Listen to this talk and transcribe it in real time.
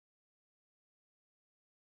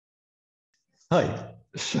Hi,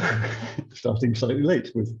 so starting slightly late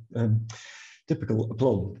with typical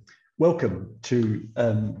aplomb. Welcome to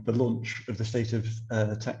the launch of the State of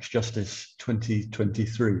Tax Justice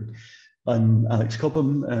 2023. I'm Alex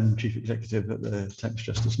Cobham, Chief Executive at the Tax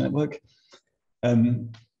Justice Network.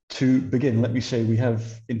 To begin, let me say we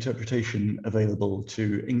have interpretation available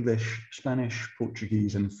to English, Spanish,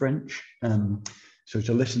 Portuguese and French. So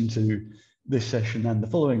to listen to this session and the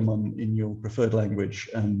following one in your preferred language,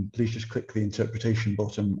 please just click the interpretation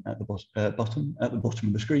button at the bottom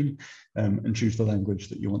of the screen and choose the language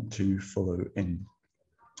that you want to follow in.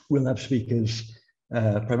 We'll have speakers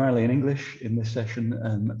primarily in English in this session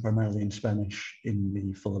and primarily in Spanish in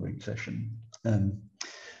the following session. And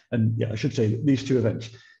yeah, I should say that these two events,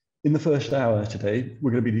 in the first hour today,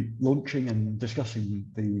 we're going to be launching and discussing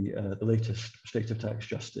the latest State of Tax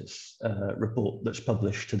Justice report that's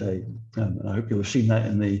published today. And I hope you'll have seen that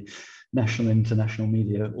in the national and international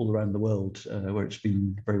media all around the world, where it's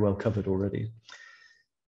been very well covered already.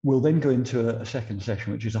 We'll then go into a second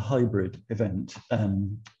session, which is a hybrid event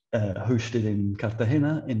hosted in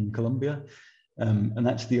Cartagena in Colombia. And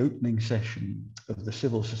that's the opening session of the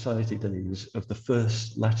Civil Society Days of the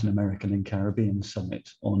first Latin American and Caribbean Summit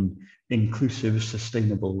on inclusive,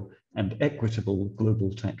 sustainable and equitable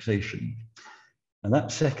global taxation. And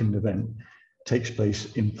that second event takes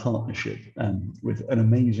place in partnership with an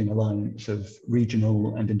amazing alliance of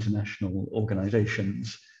regional and international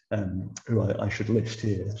organizations who I should list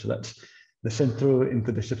here. So that's the Centro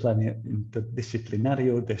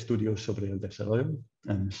Interdisciplinario de Estudios sobre el Desarrollo,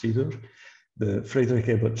 CIDR, the Friedrich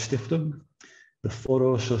Ebert Stiftung, the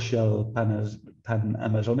Foro Social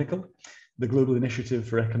Pan-Amazonico, the Global Initiative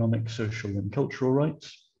for Economic, Social and Cultural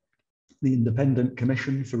Rights, the Independent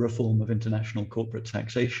Commission for Reform of International Corporate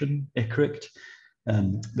Taxation, ICRICT,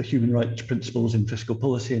 the Human Rights Principles in Fiscal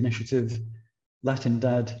Policy Initiative,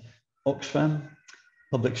 Latindad, Oxfam,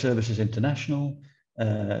 Public Services International,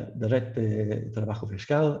 the Red de Trabajo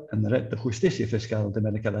Fiscal, and the Red de Justicia Fiscal de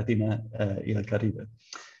América Latina y el Caribe.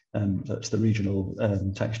 That's the regional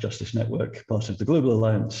tax justice network, part of the Global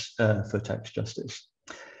Alliance for Tax Justice.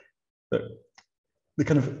 But the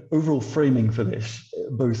kind of overall framing for this,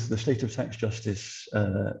 both the State of Tax Justice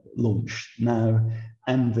launch now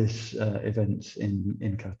and this event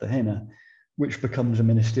in Cartagena, which becomes a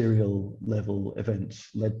ministerial level event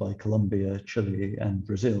led by Colombia, Chile and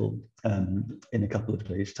Brazil in a couple of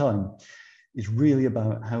days' time, is really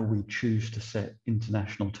about how we choose to set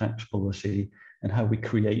international tax policy and how we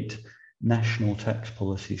create national tax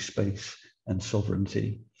policy space and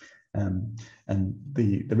sovereignty. And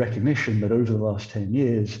the recognition that over the last 10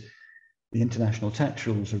 years, the international tax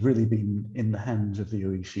rules have really been in the hands of the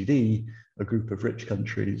OECD, a group of rich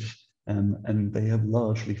countries, and they have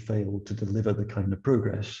largely failed to deliver the kind of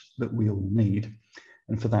progress that we all need.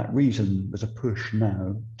 And for that reason, there's a push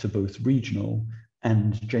now to both regional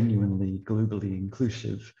and genuinely globally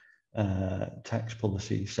inclusive tax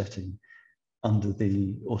policy setting under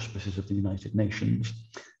the auspices of the United Nations.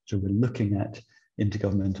 So we're looking at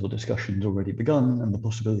intergovernmental discussions already begun and the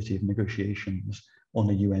possibility of negotiations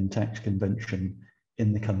on a UN tax convention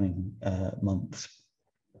in the coming months.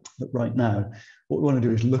 But right now, what we want to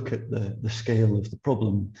do is look at the scale of the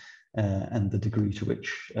problem and the degree to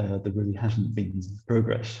which there really hasn't been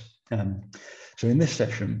progress. So in this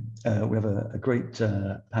session, we have a great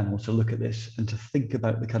panel to look at this and to think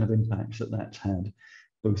about the kind of impacts that that's had,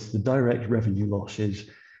 both the direct revenue losses,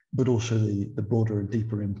 but also the broader and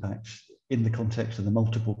deeper impacts in the context of the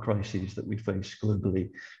multiple crises that we face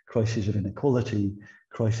globally: crises of inequality,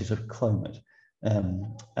 crisis of climate,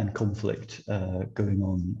 and conflict going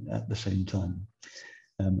on at the same time.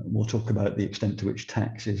 We'll talk about the extent to which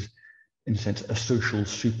tax is, in a sense, a social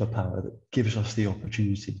superpower that gives us the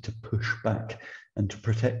opportunity to push back and to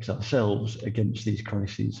protect ourselves against these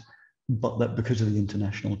crises, but that because of the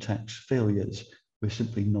international tax failures, we're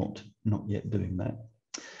simply not yet doing that.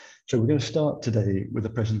 So we're going to start today with a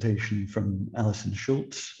presentation from Alison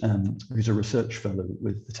Schultz, who's a research fellow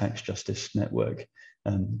with the Tax Justice Network.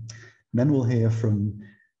 Then we'll hear from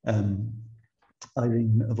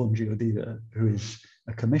Irene Ovonji-Odida, who is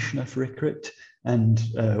a commissioner for ICRICT, and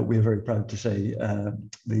we're very proud to say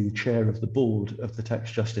the chair of the board of the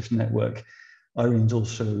Tax Justice Network. Irene's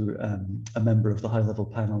also a member of the high-level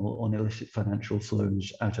panel on illicit financial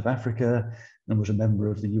flows out of Africa and was a member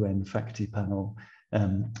of the UN FACTI panel,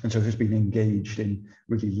 and so has been engaged in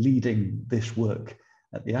really leading this work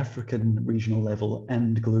at the African regional level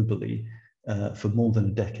and globally for more than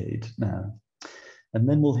a decade now. And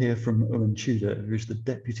then we'll hear from Owen Tudor, who's the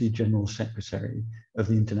Deputy General Secretary of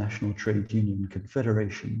the International Trade Union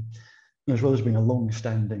Confederation. as well as being a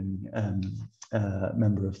long-standing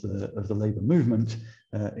member of the labour movement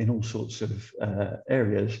in all sorts of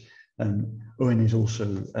areas, Owen is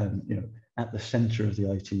also at the centre of the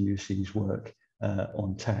ITUC's work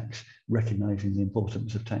on tax, recognising the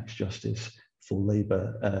importance of tax justice for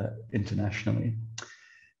labour internationally.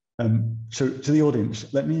 So to the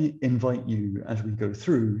audience, let me invite you as we go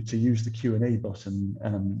through to use the Q&A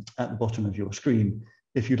button at the bottom of your screen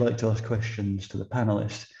if you'd like to ask questions to the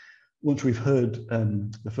panelists. Once we've heard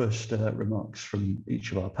the first remarks from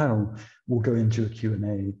each of our panel, we'll go into a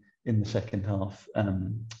Q&A in the second half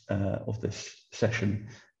of this session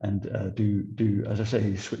and do, as I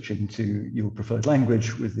say, switch into your preferred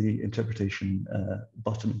language with the interpretation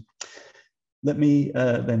button. Let me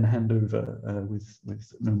then hand over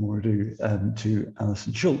with no more ado to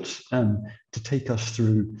Alison Schultz to take us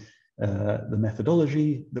through the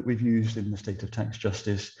methodology that we've used in the State of Tax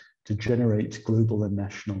Justice to generate global and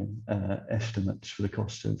national estimates for the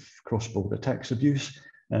cost of cross-border tax abuse,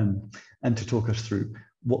 and to talk us through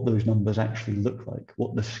what those numbers actually look like,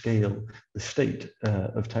 what the scale, the state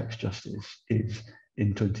of tax justice is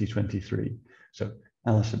in 2023. So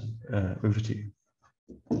Alison, over to you.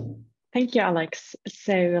 Thank you, Alex.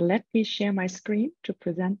 So let me share my screen to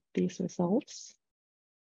present these results.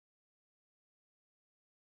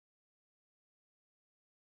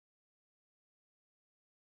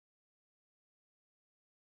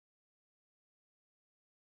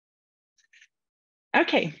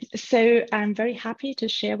 Okay, so I'm very happy to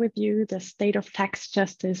share with you the State of Tax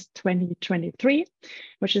Justice 2023,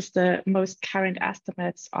 which is the most current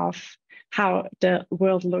estimates of how the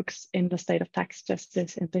world looks in the state of tax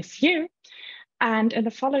justice in this year. And in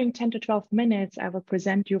the following 10 to 12 minutes, I will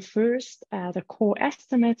present you first the core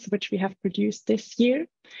estimates which we have produced this year,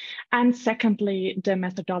 and secondly, the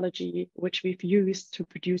methodology which we've used to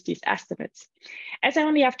produce these estimates. As I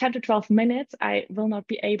only have 10 to 12 minutes, I will not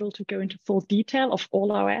be able to go into full detail of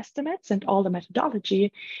all our estimates and all the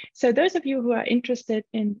methodology. So those of you who are interested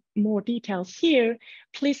in more details here,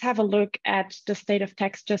 please have a look at the State of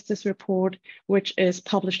Tax Justice report, which is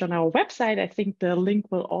published on our website. I think the link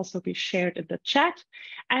will also be shared in the chat.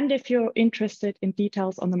 And if you're interested in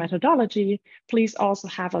details on the methodology, please also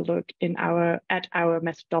have a look in at our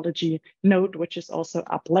methodology note, which is also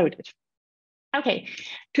uploaded. Okay,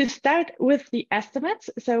 to start with the estimates.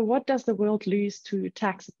 So what does the world lose to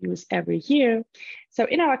tax abuse every year? So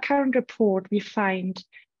in our current report, we find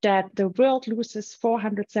that the world loses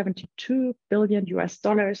 $472 billion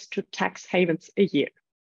to tax havens a year.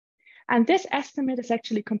 And this estimate is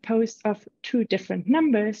actually composed of two different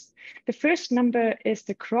numbers. The first number is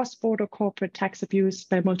the cross-border corporate tax abuse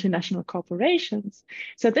by multinational corporations.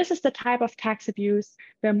 So this is the type of tax abuse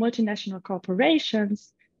where multinational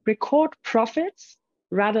corporations record profits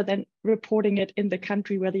rather than reporting it in the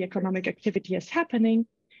country where the economic activity is happening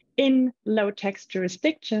in low tax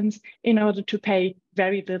jurisdictions in order to pay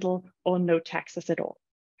very little or no taxes at all.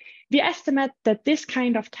 We estimate that this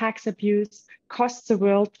kind of tax abuse costs the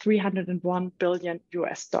world $301 billion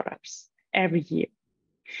every year.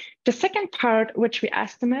 The second part, which we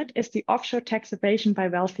estimate, is the offshore tax evasion by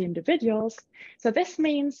wealthy individuals. So this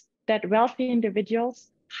means that wealthy individuals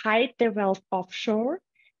hide their wealth offshore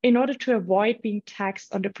in order to avoid being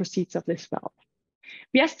taxed on the proceeds of this wealth.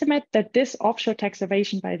 We estimate that this offshore tax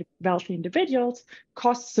evasion by wealthy individuals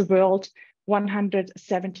costs the world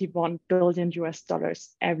 $171 billion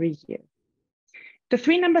every year. The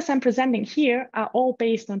three numbers I'm presenting here are all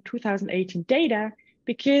based on 2018 data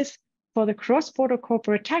because for the cross-border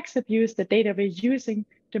corporate tax abuse, the data we're using,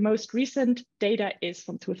 the most recent data is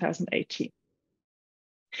from 2018.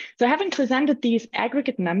 So having presented these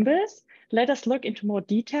aggregate numbers, let us look into more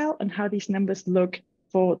detail on how these numbers look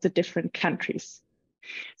for the different countries.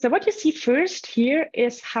 So what you see first here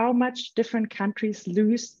is how much different countries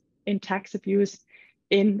lose in tax abuse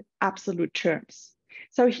in absolute terms.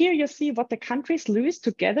 So here you see what the countries lose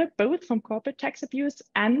together, both from corporate tax abuse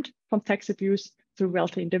and from tax abuse through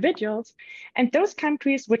wealthy individuals. And those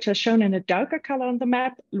countries which are shown in a darker color on the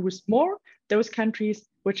map lose more. Those countries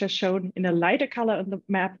which are shown in a lighter color on the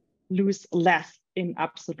map lose less in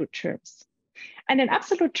absolute terms. And in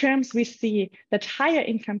absolute terms, we see that higher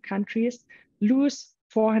income countries lose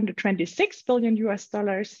 $426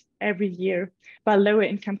 billion every year, while lower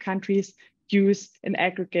income countries use an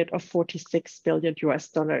aggregate of $46 billion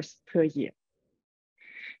per year.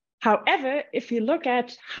 However, if you look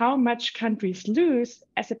at how much countries lose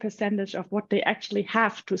as a percentage of what they actually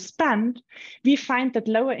have to spend, we find that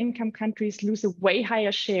lower income countries lose a way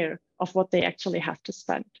higher share of what they actually have to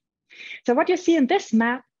spend. So what you see in this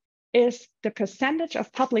map is the percentage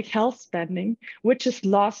of public health spending which is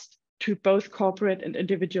lost to both corporate and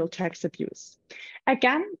individual tax abuse.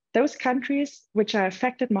 Again, those countries which are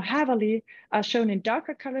affected more heavily are shown in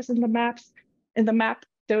darker colors in the maps. In the map,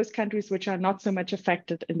 those countries which are not so much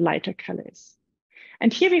affected in lighter colors.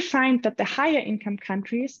 And here we find that the higher income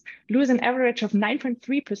countries lose an average of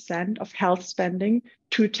 9.3% of health spending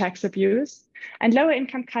to tax abuse, and lower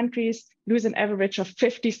income countries lose an average of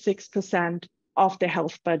 56% of their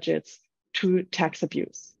health budgets to tax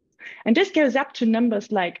abuse. And this goes up to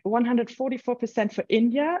numbers like 144% for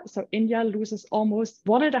India. So India loses almost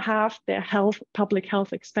 1.5 their public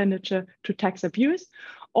health expenditure to tax abuse.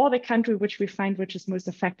 Or the country which we find which is most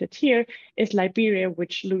affected here is Liberia,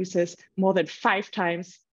 which loses more than 5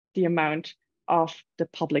 times the amount of the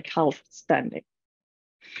public health spending.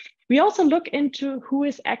 We also look into who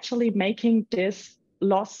is actually making this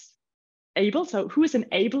loss able, so who is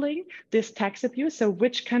enabling this tax abuse, so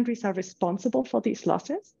which countries are responsible for these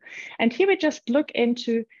losses. And here we just look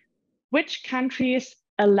into which countries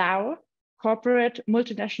allow corporate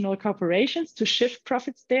multinational corporations to shift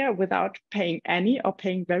profits there without paying any or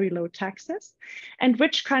paying very low taxes, and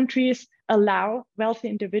which countries allow wealthy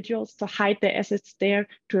individuals to hide their assets there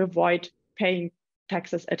to avoid paying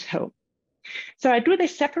taxes at home. So I do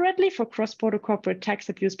this separately for cross-border corporate tax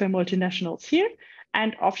abuse by multinationals here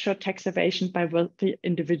and offshore tax evasion by wealthy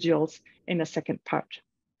individuals in a second part.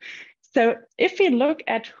 So if we look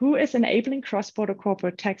at who is enabling cross-border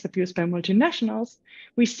corporate tax abuse by multinationals,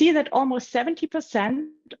 we see that almost 70%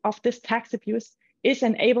 of this tax abuse is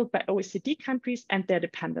enabled by OECD countries and their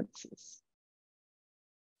dependencies.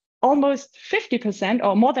 Almost 50%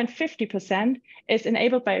 or more than 50% is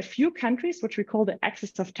enabled by a few countries, which we call the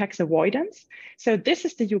axis of tax avoidance. So this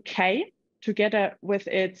is the UK, together with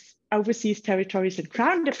its overseas territories and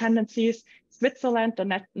crown dependencies, Switzerland,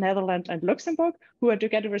 the Netherlands, and Luxembourg, who are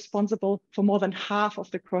together responsible for more than half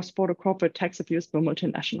of the cross-border corporate tax abuse by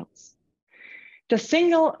multinationals. The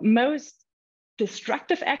single most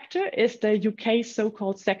destructive actor is the UK's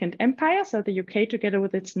so-called Second Empire. So the UK, together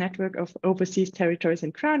with its network of overseas territories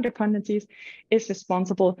and crown dependencies, is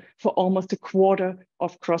responsible for almost a quarter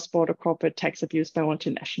of cross-border corporate tax abuse by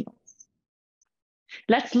multinationals.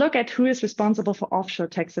 Let's look at who is responsible for offshore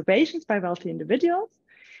tax evasions by wealthy individuals.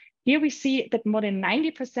 Here we see that more than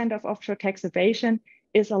 90% of offshore tax evasion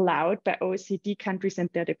is allowed by OECD countries and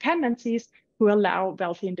their dependencies, who allow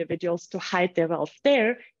wealthy individuals to hide their wealth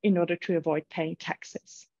there in order to avoid paying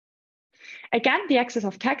taxes. Again, the axis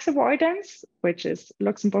of tax avoidance, which is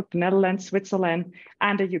Luxembourg, the Netherlands, Switzerland,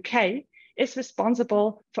 and the UK, is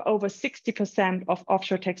responsible for over 60% of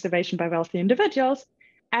offshore tax evasion by wealthy individuals,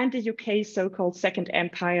 and the UK's so-called Second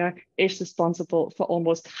Empire is responsible for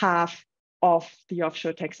almost half of the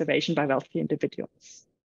offshore tax evasion by wealthy individuals.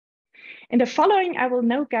 In the following, I will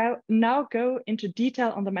now go into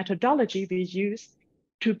detail on the methodology we use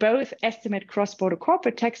to both estimate cross-border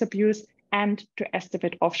corporate tax abuse and to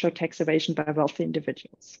estimate offshore tax evasion by wealthy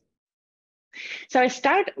individuals. So I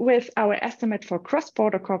start with our estimate for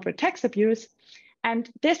cross-border corporate tax abuse, and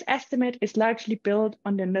this estimate is largely built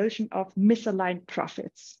on the notion of misaligned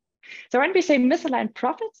profits. So when we say misaligned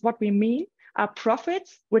profits, what we mean are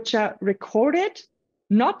profits which are recorded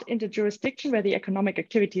not in the jurisdiction where the economic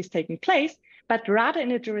activity is taking place, but rather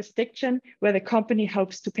in a jurisdiction where the company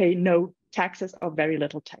hopes to pay no taxes or very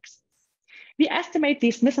little taxes. We estimate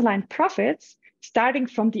these misaligned profits starting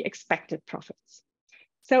from the expected profits.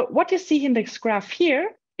 So what you see in this graph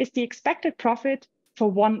here is the expected profit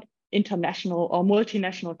for one international or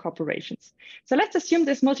multinational corporations. So let's assume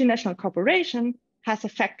this multinational corporation has a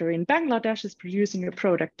factory in Bangladesh, is producing a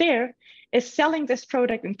product there, is selling this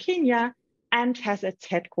product in Kenya, and has its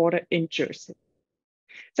headquarters in Jersey.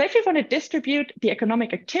 So if we want to distribute the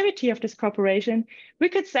economic activity of this corporation, we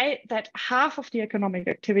could say that half of the economic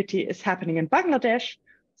activity is happening in Bangladesh,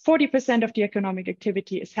 40% of the economic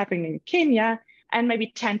activity is happening in Kenya, and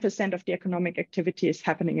maybe 10% of the economic activity is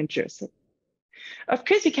happening in Jersey. Of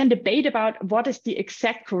course, we can debate about what is the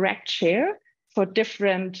exact correct share for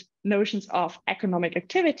different notions of economic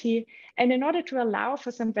activity. And in order to allow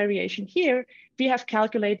for some variation here, we have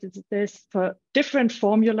calculated this for different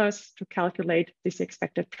formulas to calculate these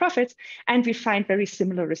expected profits. And we find very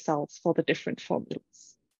similar results for the different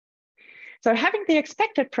formulas. So having the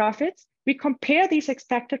expected profits, we compare these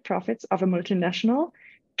expected profits of a multinational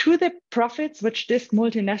to the profits which this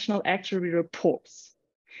multinational actually reports.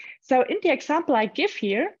 So in the example I give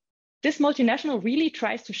here, this multinational really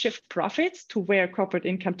tries to shift profits to where corporate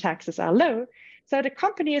income taxes are low. So the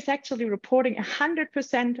company is actually reporting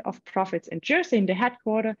 100% of profits in Jersey in the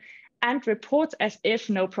headquarters and reports as if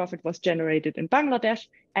no profit was generated in Bangladesh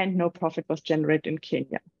and no profit was generated in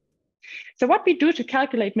Kenya. So what we do to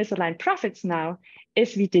calculate misaligned profits now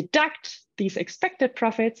is we deduct these expected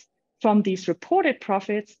profits from these reported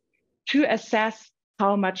profits to assess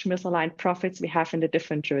how much misaligned profits we have in the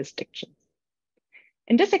different jurisdictions.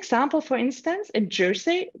 In this example, for instance, in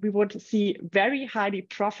Jersey, we would see very highly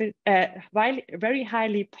positive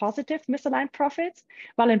misaligned profits,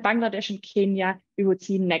 while in Bangladesh and Kenya, we would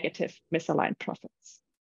see negative misaligned profits.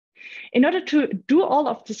 In order to do all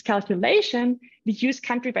of this calculation, we use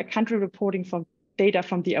country-by-country reporting from data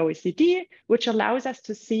from the OECD, which allows us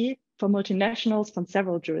to see for multinationals from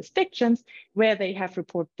several jurisdictions where they have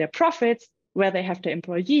reported their profits, where they have their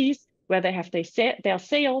employees, where they have their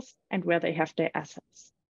sales, and where they have their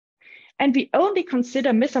assets. And we only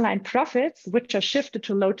consider misaligned profits, which are shifted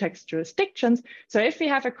to low-tax jurisdictions. So if we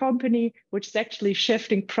have a company which is actually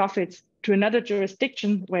shifting profits to another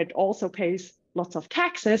jurisdiction where it also pays lots of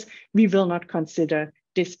taxes, we will not consider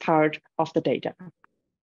this part of the data.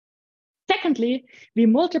 Secondly, we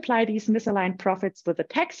multiply these misaligned profits with a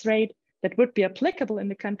tax rate that would be applicable in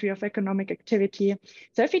the country of economic activity.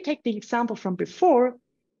 So if we take the example from before,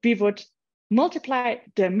 we would multiply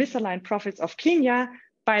the misaligned profits of Kenya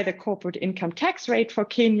by the corporate income tax rate for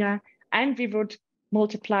Kenya, and we would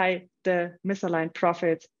multiply the misaligned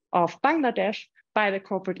profits of Bangladesh by the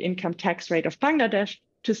corporate income tax rate of Bangladesh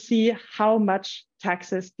to see how much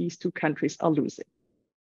taxes these two countries are losing.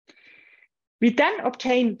 We then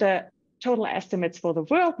obtain the total estimates for the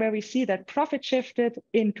world, where we see that profit shifted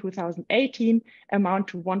in 2018 amount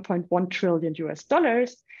to $1.1 trillion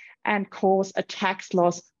and cause a tax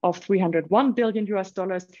loss of $301 billion,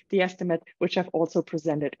 the estimate which I've also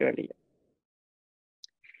presented earlier.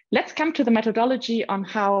 Let's come to the methodology on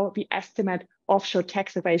how we estimate offshore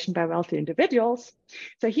tax evasion by wealthy individuals.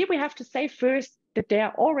 So here we have to say first that there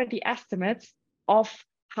are already estimates of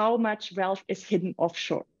how much wealth is hidden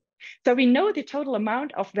offshore. So we know the total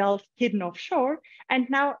amount of wealth hidden offshore, and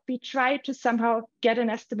now we try to somehow get an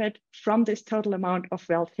estimate from this total amount of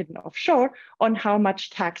wealth hidden offshore on how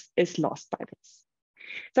much tax is lost by this.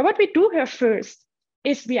 So what we do here first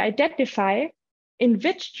is we identify in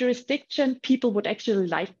which jurisdiction people would actually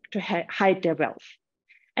like to hide their wealth.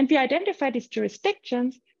 And we identify these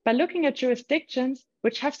jurisdictions by looking at jurisdictions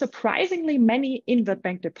which have surprisingly many inward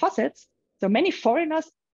bank deposits. So many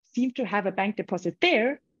foreigners seem to have a bank deposit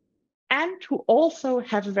there, and who also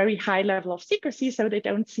have a very high level of secrecy, so they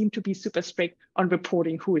don't seem to be super strict on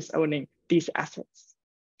reporting who is owning these assets.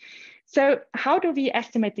 So how do we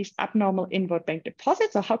estimate these abnormal inward bank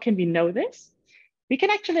deposits, or how can we know this? We can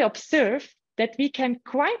actually observe that we can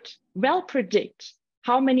quite well predict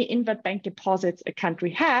how many inward bank deposits a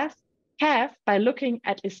country have by looking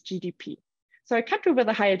at its GDP. So a country with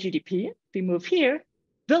a higher GDP, we move here,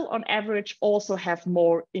 will on average also have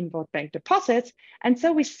more inward bank deposits. And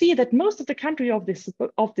so we see that most of the countries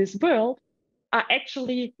of this world are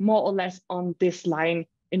actually more or less on this line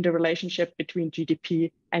in the relationship between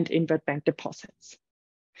GDP and inward bank deposits.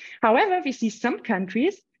 However, we see some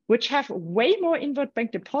countries which have way more inward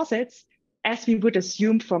bank deposits as we would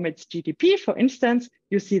assume from its GDP. For instance,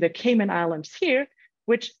 you see the Cayman Islands here,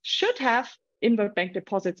 which should have inward bank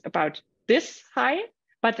deposits about this high,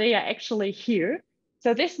 but they are actually here.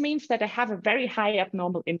 So this means that they have a very high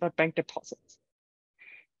abnormal inward bank deposits.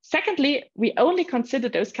 Secondly, we only consider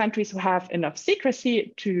those countries who have enough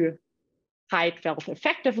secrecy to hide wealth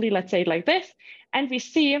effectively, let's say it like this. And we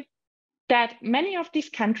see that many of these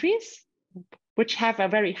countries, which have a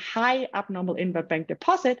very high abnormal inward bank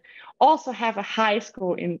deposit, also have a high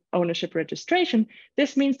score in ownership registration.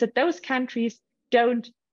 This means that those countries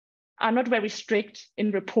are not very strict in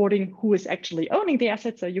reporting who is actually owning the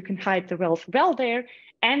assets, so you can hide the wealth well there.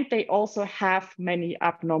 And they also have many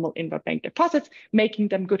abnormal inward bank deposits, making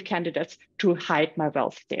them good candidates to hide my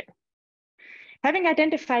wealth there. Having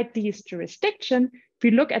identified these jurisdictions, we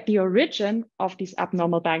look at the origin of these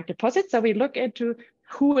abnormal bank deposits. So we look into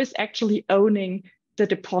who is actually owning the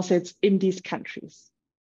deposits in these countries.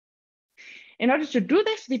 In order to do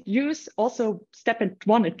this, we use also step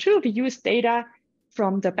 1 and 2, we use data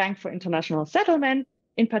from the Bank for International Settlement.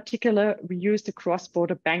 In particular, we use the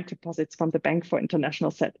cross-border bank deposits from the Bank for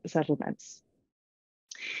International Settlements.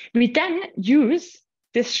 We then use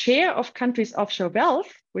this share of countries' offshore wealth,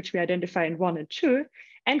 which we identify in 1 and 2,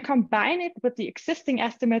 and combine it with the existing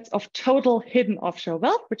estimates of total hidden offshore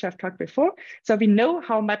wealth, which I've talked before. So we know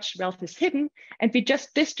how much wealth is hidden, and we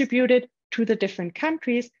just distribute it to the different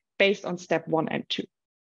countries based on step 1 and 2.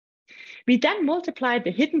 We then multiply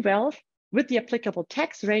the hidden wealth with the applicable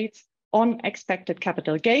tax rates on expected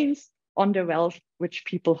capital gains on the wealth which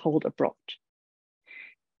people hold abroad.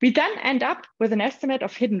 We then end up with an estimate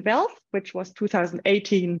of hidden wealth, which was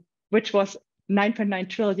 2018, which was 9.9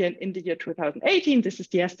 trillion in the year 2018. This is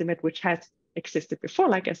the estimate which has existed before,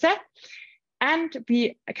 like I said. And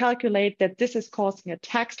we calculate that this is causing a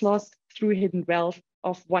tax loss through hidden wealth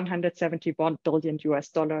of $171 billion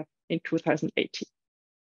in 2018.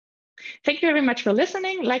 Thank you very much for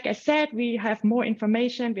listening. Like I said, we have more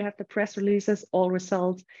information. We have the press releases, all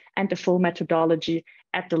results, and the full methodology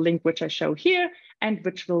at the link which I show here, and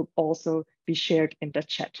which will also be shared in the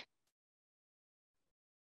chat.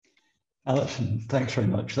 Alison, thanks very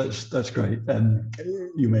much. That's great.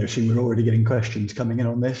 You may have seen we're already getting questions coming in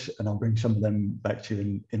on this, and I'll bring some of them back to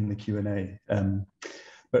you in the Q&A.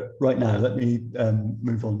 But right now, let me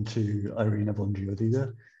move on to Irene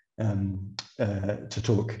Ovonji-Odida to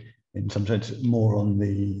talk in some sense more on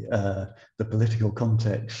the political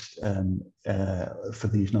context for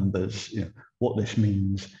these numbers, what this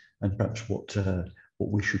means, and perhaps what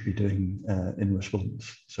we should be doing in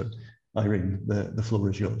response. So, Irene, the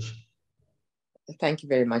floor is yours. Thank you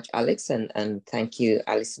very much, Alex, and thank you,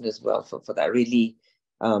 Alison, as well for that really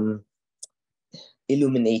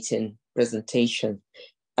illuminating presentation.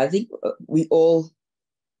 I think we all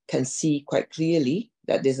can see quite clearly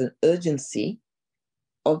that there's an urgency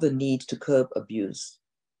of the need to curb abuse.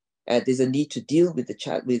 There's a need to deal with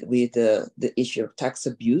the issue of tax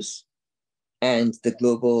abuse and the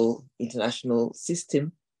global international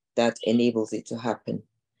system that enables it to happen.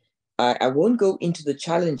 I won't go into the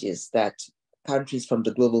challenges that countries from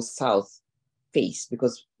the global south face,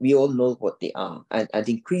 because we all know what they are. And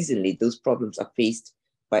increasingly, those problems are faced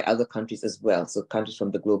by other countries as well. So countries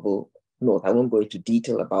from the global north, I won't go into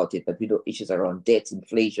detail about it, but we know issues around debt,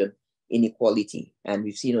 inflation, inequality. And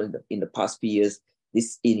we've seen in the past few years,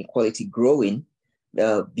 this inequality growing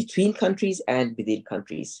between countries and within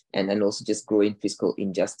countries, and then also just growing fiscal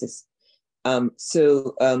injustice.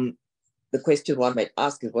 So the question one might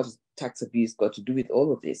ask is, what has tax abuse got to do with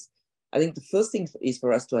all of this? I think the first thing is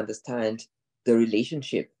for us to understand the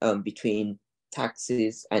relationship between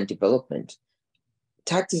taxes and development.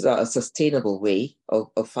 Taxes are a sustainable way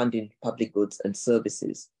of funding public goods and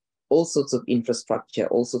services, all sorts of infrastructure,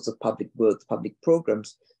 all sorts of public works, public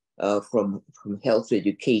programs, from health to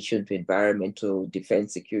education to environmental,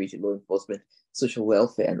 defense, security, law enforcement, social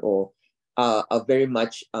welfare, and all, are very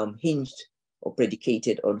much hinged or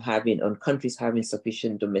predicated on countries having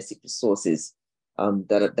sufficient domestic resources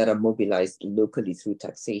that are mobilized locally through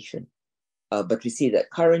taxation. But we see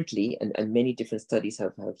that currently, and many different studies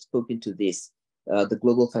have spoken to this, the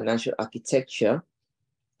global financial architecture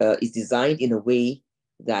is designed in a way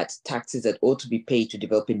that taxes that ought to be paid to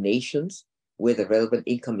developing nations, where the relevant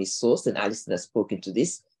income is sourced, and Alison has spoken to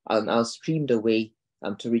this, are now streamed away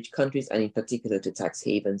to rich countries, and in particular to tax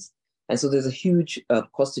havens. And so there's a huge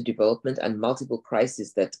cost to development and multiple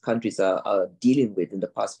crises that countries are dealing with in the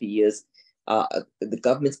past few years. The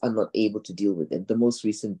governments are not able to deal with them. The most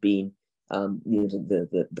recent being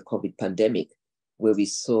the COVID pandemic, where we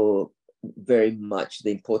saw very much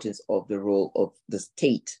the importance of the role of the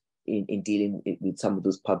state in dealing with some of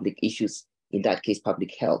those public issues, in that case,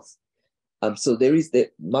 public health. So there is the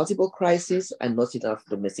multiple crises and not enough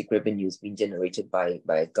domestic revenues being generated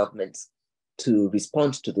by governments to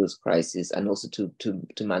respond to those crises and also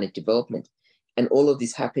to manage development. And all of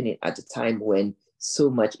this happening at a time when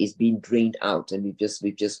so much is being drained out. And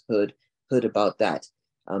we've just heard about that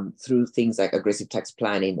through things like aggressive tax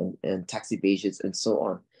planning and tax evasions and so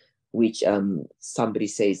on, which somebody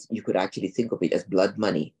says you could actually think of it as blood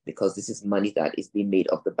money, because this is money that is being made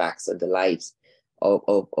off the backs and the lives of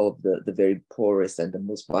the very poorest and the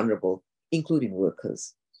most vulnerable, including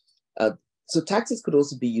workers. So taxes could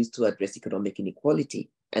also be used to address economic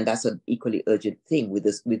inequality. And that's an equally urgent thing with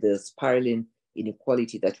the spiraling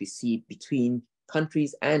inequality that we see between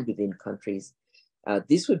countries and within countries.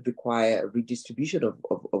 This would require a redistribution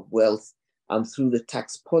of wealth through the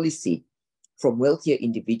tax policy from wealthier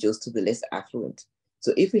individuals to the less affluent.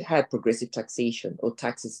 So if we had progressive taxation or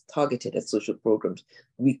taxes targeted at social programs,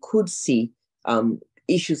 we could see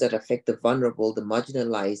issues that affect the vulnerable, the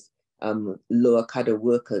marginalized, lower cadre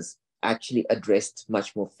workers actually addressed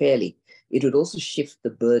much more fairly. It would also shift the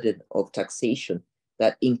burden of taxation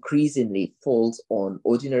that increasingly falls on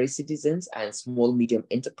ordinary citizens and small, medium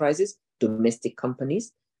enterprises, domestic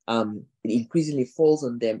companies. It increasingly falls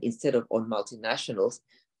on them instead of on multinationals,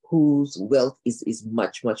 whose wealth is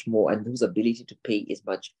much, much more and whose ability to pay is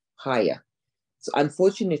much higher. So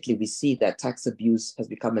unfortunately, we see that tax abuse has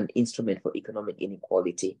become an instrument for economic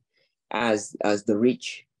inequality as the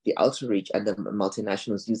rich, the ultra rich, and the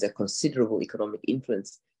multinationals use their considerable economic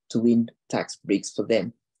influence to win tax breaks for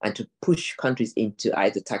them and to push countries into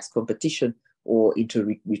either tax competition or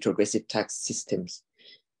into retrogressive tax systems.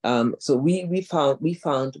 So we found with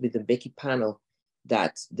the Mbeki panel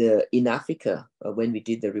that in Africa, when we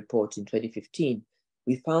did the report in 2015,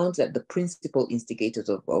 we found that the principal instigators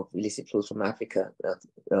of illicit flows from Africa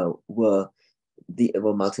were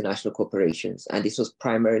multinational corporations. And this was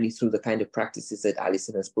primarily through the kind of practices that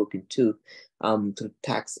Alison has spoken to, through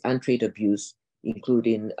tax and trade abuse,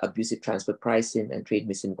 including abusive transfer pricing and trade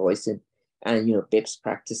misinvoicing, and BEPS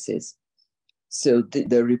practices. So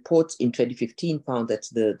the report in 2015 found that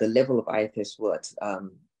the level of IFS were at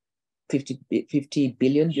 $50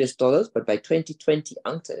 billion US, but by 2020,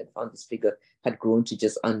 UNCTAD found this figure had grown to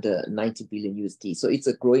just under 90 billion USD. So it's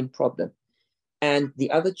a growing problem. And the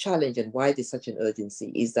other challenge, and why there's such an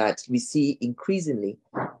urgency, is that we see increasingly,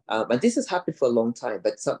 and this has happened for a long time,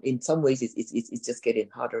 but in some ways it's just getting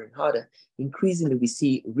harder and harder. Increasingly, we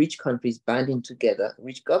see rich countries banding together,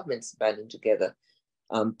 rich governments banding together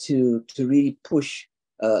to really push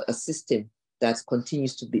a system that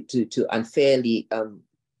continues to unfairly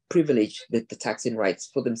privilege the taxing rights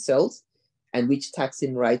for themselves, and which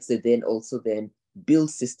taxing rights they then also build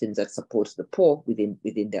systems that support the poor within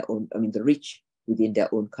their own, the rich within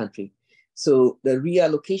their own country. So the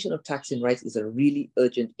reallocation of taxing rights is a really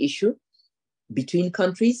urgent issue between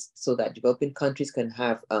countries, so that developing countries can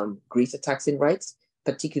have greater taxing rights,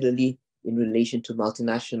 particularly in relation to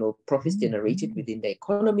multinational profits generated within their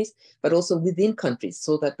economies, but also within countries,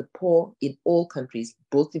 so that the poor in all countries,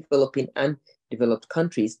 both developing and developed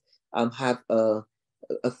countries, have a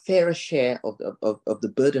fairer share of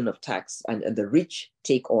the burden of tax, and the rich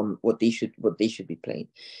take on what they should be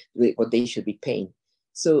paying.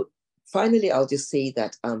 So finally, I'll just say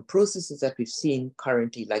that processes that we've seen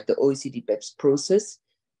currently, like the OECD BEPS process,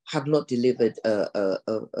 have not delivered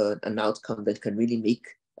an outcome that can really make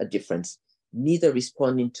a difference, neither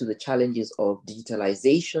responding to the challenges of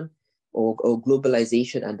digitalization or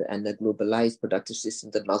globalization and the globalized productive system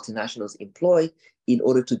that multinationals employ in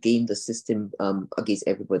order to game the system against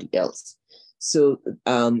everybody else. So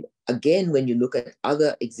again, when you look at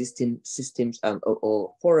other existing systems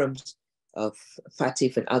or forums of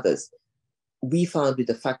FATF and others, we found with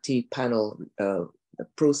the FACTI panel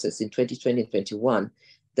process in 2020 and 2021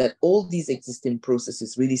 that all these existing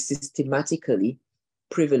processes really systematically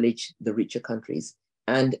privilege the richer countries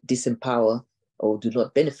and disempower or do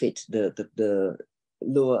not benefit the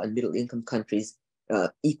lower and middle income countries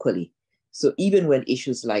equally. So even when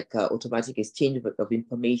issues like automatic exchange of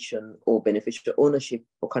information or beneficial ownership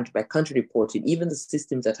or country by country reporting, even the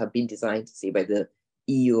systems that have been designed, say, by the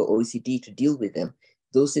EU or OECD to deal with them,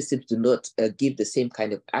 those systems do not give the same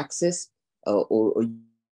kind of access or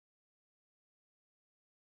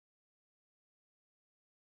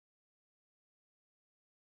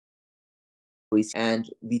and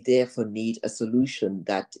we therefore need a solution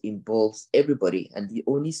that involves everybody. And the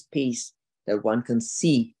only space that one can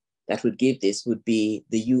see that would give this would be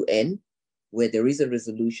the UN, where there is a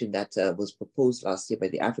resolution that was proposed last year by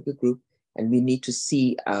the Africa Group. And we need to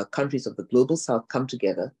see countries of the global south come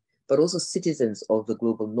together, but also citizens of the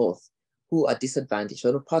global north who are disadvantaged,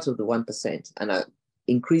 or not part of the 1%, and are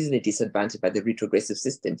increasingly disadvantaged by the retrogressive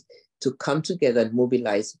systems, to come together and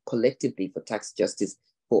mobilize collectively for tax justice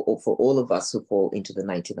for all of us who fall into the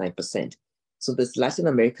 99%. So this Latin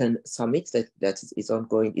American summit that is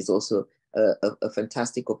ongoing is also a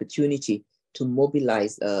fantastic opportunity to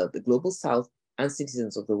mobilize the global south and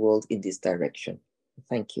citizens of the world in this direction.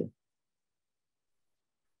 Thank you.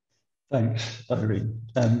 Thanks, Irene.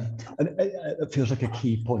 And it feels like a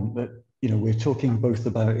key point that, we're talking both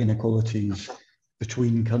about inequalities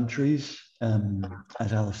between countries,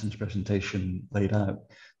 as Alison's presentation laid out,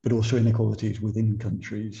 but also inequalities within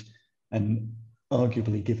countries. And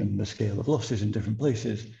arguably, given the scale of losses in different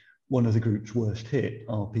places, one of the groups worst hit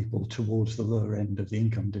are people towards the lower end of the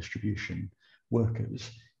income distribution, workers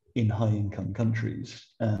in high income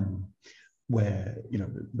countries, where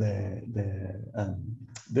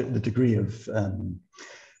the degree of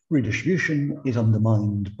redistribution is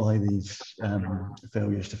undermined by these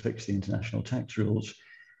failures to fix the international tax rules,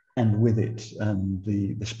 and with it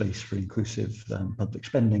the space for inclusive public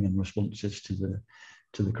spending and responses to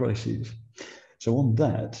the crises. So on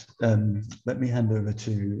that, let me hand over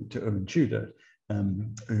to Ovonji-Odida,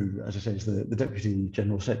 who, as I say, is the Deputy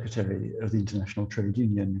General Secretary of the International Trade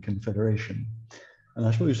Union Confederation. And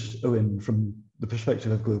I suppose, Owen, from the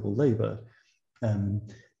perspective of global labour,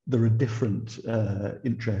 there are different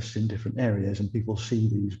interests in different areas, and people see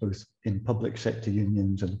these both in public sector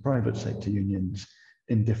unions and private sector unions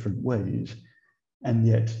in different ways. And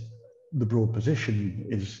yet the broad position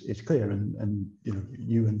is clear, and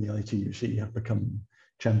you and the ITUC have become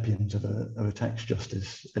champions of a tax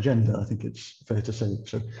justice agenda, I think it's fair to say.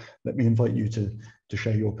 So let me invite you to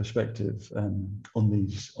share your perspective on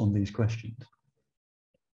these questions.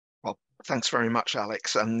 Well, thanks very much,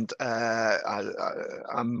 Alex, and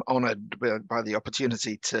I'm honoured by the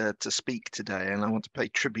opportunity to speak today, and I want to pay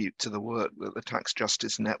tribute to the work that the Tax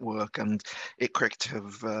Justice Network and ICRICT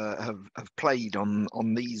have played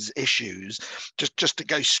on these issues. Just to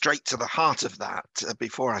go straight to the heart of that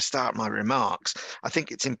before I start my remarks, I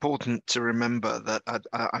think it's important to remember that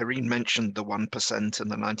Irene mentioned the 1%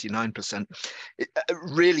 and the 99%.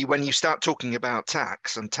 Really, when you start talking about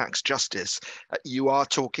tax and tax justice, you are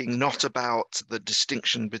talking not about the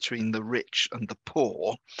distinction between the rich and the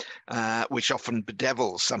poor, which often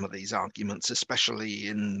bedevils some of these arguments, especially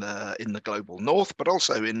in the global north, but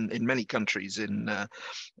also in many countries in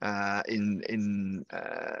the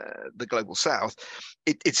global south.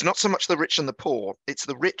 It's not so much the rich and the poor; it's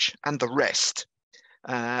the rich and the rest.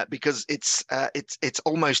 Because it's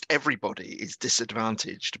almost everybody is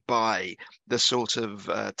disadvantaged by the sort of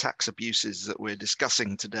tax abuses that we're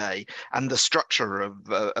discussing today, and the structure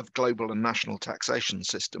of global and national taxation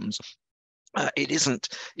systems. It isn't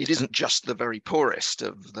just the very poorest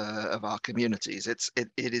of our communities. It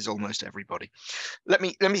is almost everybody. Let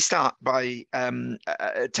me start by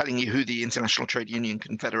telling you who the International Trade Union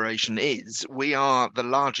Confederation is. We are the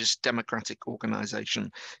largest democratic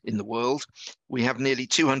organization in the world. We have nearly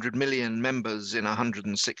 200 million members in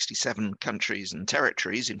 167 countries and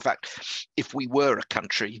territories. In fact, if we were a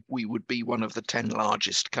country, we would be one of the 10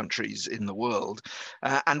 largest countries in the world.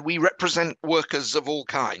 And we represent workers of all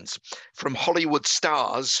kinds, from Hollywood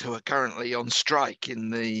stars who are currently on strike in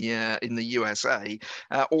the USA,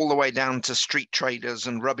 all the way down to street traders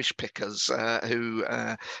and rubbish pickers who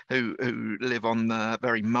live on the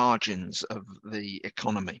very margins of the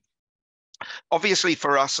economy. Obviously,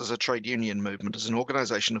 for us as a trade union movement, as an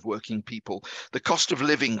organization of working people, the cost of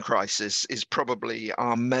living crisis is probably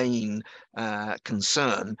our main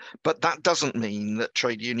concern. But that doesn't mean that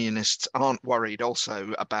trade unionists aren't worried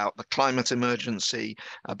also about the climate emergency,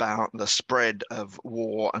 about the spread of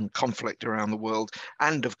war and conflict around the world,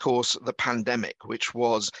 and of course, the pandemic, which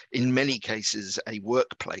was in many cases a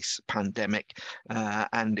workplace pandemic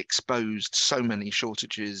and exposed so many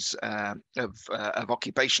shortages of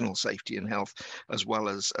occupational safety and health, as well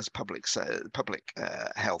as public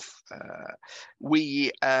health.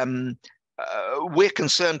 We're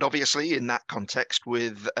concerned, obviously, in that context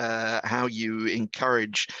with how you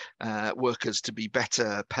encourage workers to be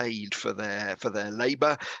better paid for their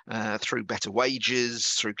labour through better wages,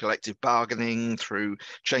 through collective bargaining, through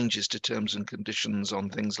changes to terms and conditions on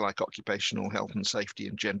things like occupational health and safety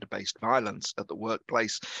and gender-based violence at the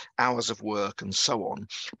workplace, hours of work, and so on.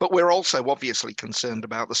 But we're also obviously concerned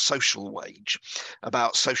about the social wage,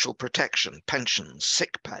 about social protection, pensions,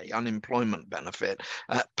 sick pay, unemployment benefit,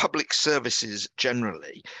 public services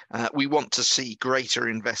generally. We want to see greater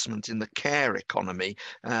investment in the care economy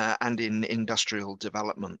and in industrial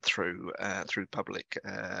development through public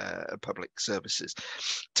services.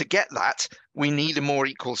 To get that, we need a more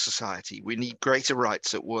equal society. We need greater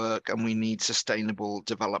rights at work, and we need sustainable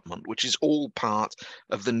development, which is all part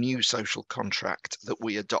of the new social contract that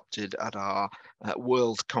we adopted at our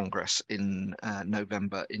World Congress in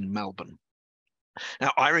November in Melbourne.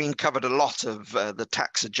 Now, Irene covered a lot of the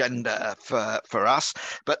tax agenda for us,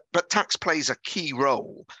 but tax plays a key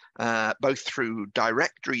role, both through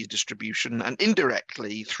direct redistribution and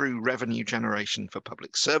indirectly through revenue generation for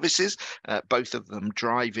public services, both of them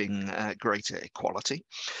driving greater equality.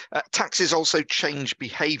 Taxes also change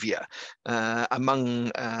behaviour among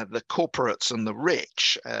the corporates and the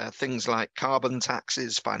rich. Things like carbon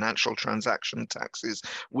taxes, financial transaction taxes,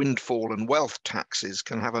 windfall and wealth taxes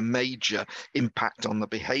can have a major impact on the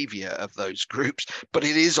behaviour of those groups. But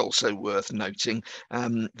it is also worth noting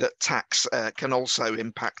that tax can also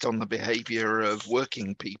impact on the behaviour of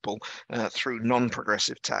working people through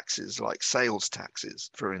non-progressive taxes like sales taxes,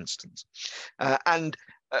 for instance.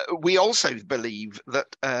 We also believe that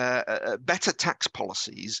better tax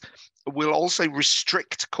policies will also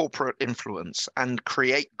restrict corporate influence and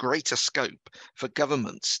create greater scope for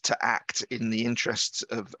governments to act in the interests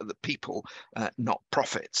of the people, not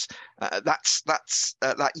profits.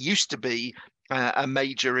 That used to be a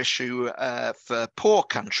major issue for poor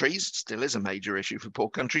countries, still is a major issue for poor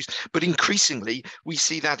countries, but increasingly we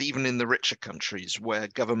see that even in the richer countries where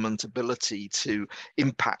government ability to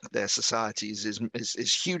impact their societies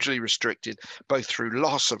is hugely restricted, both through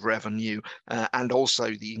loss of revenue and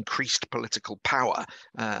also the increased political power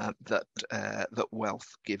that wealth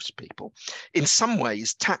gives people. In some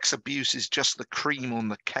ways, tax abuse is just the cream on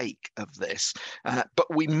the cake of this, but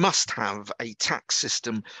we must have a tax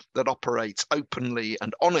system that operates openly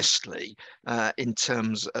and honestly in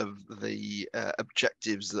terms of the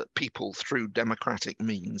objectives that people through democratic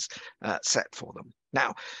means set for them.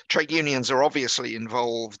 Now, trade unions are obviously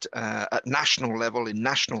involved at national level in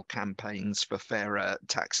national campaigns for fairer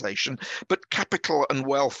taxation, but capital and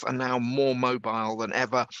wealth are now more mobile than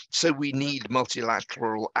ever, so we need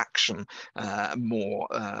multilateral action more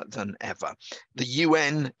than ever. The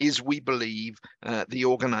UN is, we believe, the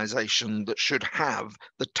organization that should have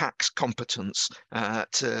the tax competence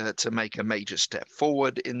to make a major step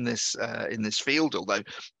forward in this field, although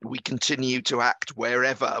we continue to act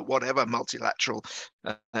whatever multilateral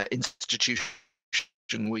institution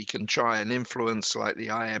we can try and influence, like the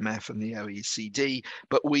IMF and the OECD,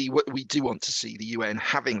 but we do want to see the UN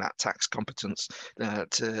having that tax competence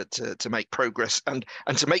to make progress and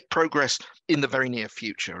to make progress in the very near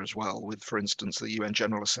future as well, with, for instance, the UN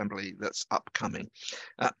General Assembly that's upcoming.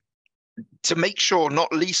 To make sure,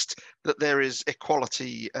 not least, that there is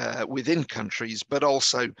equality within countries, but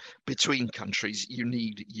also between countries, you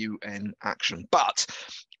need UN action. But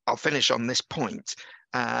I'll finish on this point.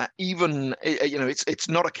 It's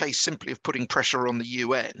not a case simply of putting pressure on the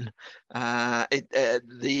UN. The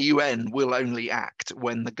UN will only act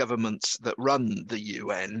when the governments that run the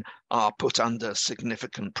UN are put under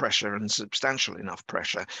significant pressure and substantial enough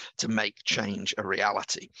pressure to make change a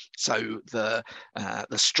reality. So the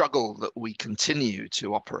struggle that we continue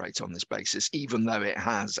to operate on this basis, even though it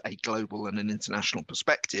has a global and an international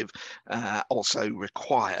perspective, also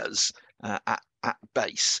requires at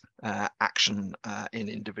base action in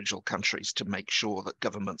individual countries to make sure that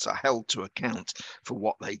governments are held to account for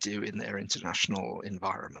what they do in their international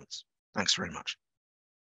environments. Thanks very much.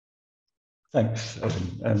 Thanks,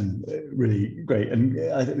 Owen. Really great.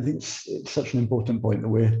 And I think it's such an important point that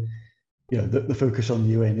we're, the focus on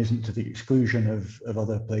the UN isn't to the exclusion of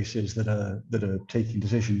other places that are taking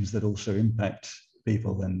decisions that also impact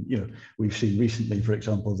people. And we've seen recently, for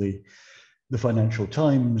example, the Financial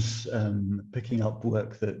Times picking up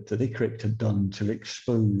work that ICRICT had done to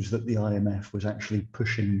expose that the IMF was actually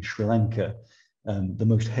pushing Sri Lanka, the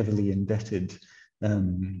most heavily indebted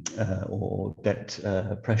or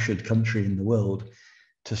debt-pressured country in the world,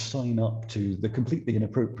 to sign up to the completely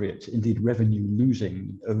inappropriate, indeed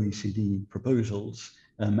revenue-losing OECD proposals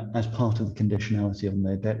as part of the conditionality on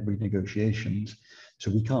their debt renegotiations.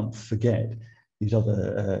 So we can't forget these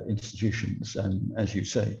other institutions, as you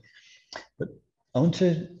say. But I want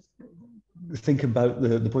to think about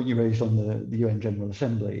the point you raised on the UN General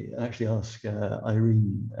Assembly and actually ask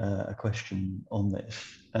Irene a question on this.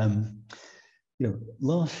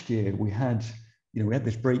 Last year we had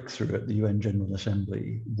this breakthrough at the UN General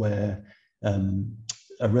Assembly where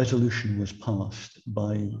a resolution was passed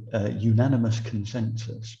by unanimous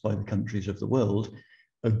consensus by the countries of the world,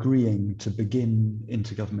 agreeing to begin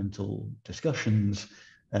intergovernmental discussions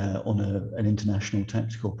on an international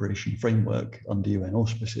tax cooperation framework under UN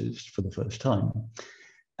auspices for the first time,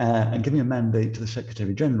 and giving a mandate to the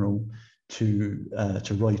Secretary General to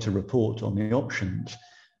write a report on the options.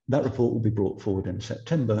 That report will be brought forward in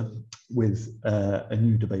September with a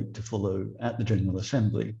new debate to follow at the General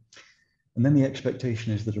Assembly. And then the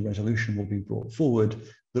expectation is that a resolution will be brought forward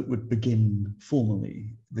that would begin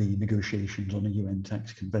formally the negotiations on a UN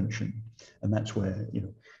tax convention. And that's where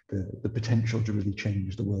the potential to really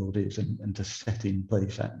change the world is, and to set in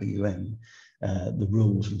place at the UN the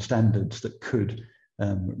rules and standards that could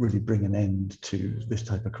really bring an end to this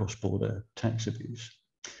type of cross-border tax abuse.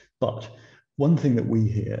 But one thing that we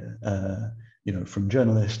hear from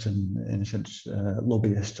journalists and, in a sense,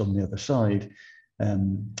 lobbyists on the other side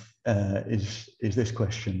is this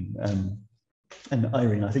question. And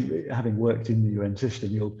Irene, I think having worked in the UN system,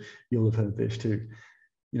 you'll have heard this too.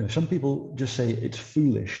 Some people just say it's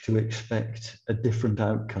foolish to expect a different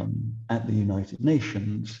outcome at the United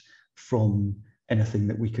Nations from anything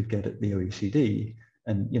that we could get at the OECD.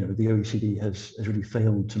 And the OECD has really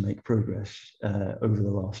failed to make progress over the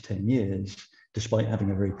last 10 years, despite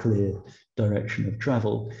having a very clear direction of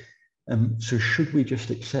travel. So should we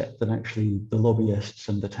just accept that actually the lobbyists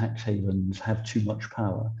and the tax havens have too much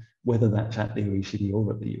power, whether that's at the OECD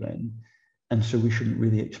or at the UN, And so we shouldn't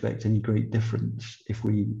really expect any great difference if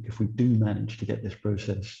we do manage to get this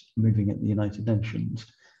process moving at the United Nations.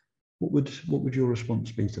 What would your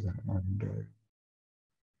response be to that, Irene?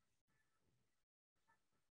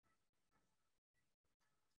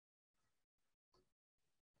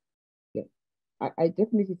 Yeah, I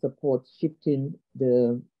definitely support shifting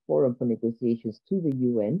the forum for negotiations to the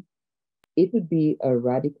UN. It would be a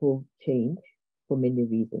radical change for many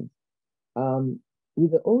reasons.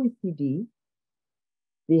 With the OECD,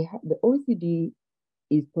 the OECD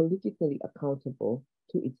is politically accountable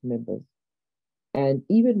to its members. And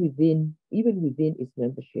even within its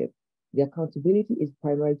membership, the accountability is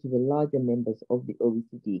primarily to the larger members of the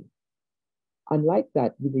OECD. Unlike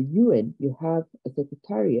that, with the UN, you have a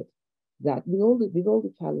secretariat that, with all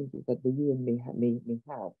the challenges that the UN may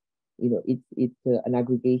have, it's an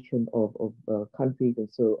aggregation of countries, and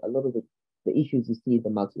so a lot of the issues you see in the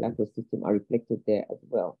multilateral system are reflected there as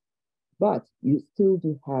well. But you still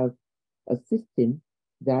do have a system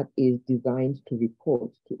that is designed to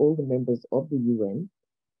report to all the members of the UN.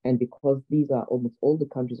 And because these are almost all the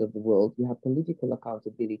countries of the world, you have political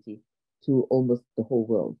accountability to almost the whole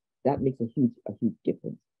world. That makes a huge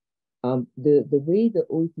difference. The way the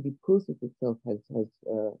OECD process itself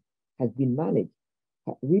has been managed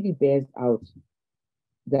really bears out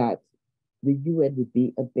that the UN would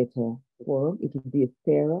be a better forum. It would be a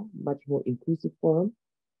fairer, much more inclusive forum,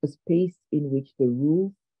 a space in which the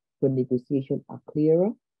rules for negotiation are clearer,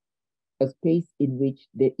 a space in which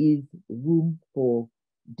there is room for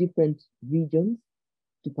different regions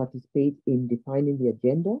to participate in defining the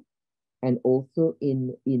agenda, and also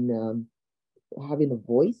in having a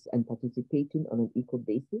voice and participating on an equal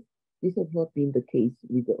basis. This has not been the case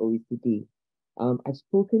with the OECD. I've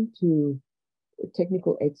spoken to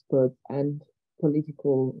technical experts and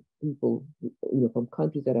political people, from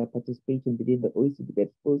countries that are participating within the OECD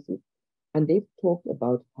process, and they've talked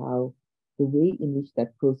about how the way in which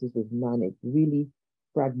that process was managed really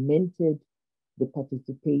fragmented the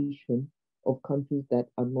participation of countries that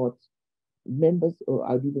are not members, or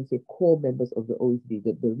I would even say core members of the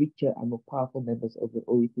OECD, the richer and more powerful members of the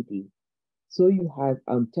OECD. So you have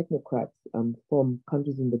technocrats from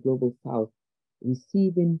countries in the global south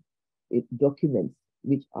receiving documents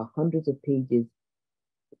which are hundreds of pages,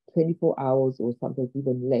 24 hours or sometimes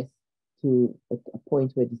even less, to a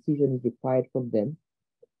point where decision is required from them,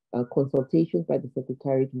 consultations by the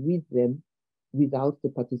Secretariat with them without the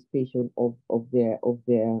participation of their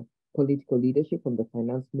political leadership from the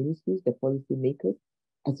finance ministries, the policy makers.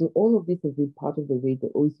 And so all of this has been part of the way the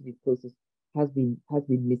OECD process has been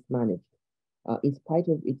mismanaged. In spite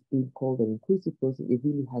of it being called an inclusive process, it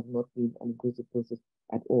really has not been an inclusive process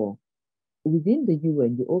at all. Within the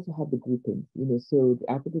UN, you also have the groupings, so the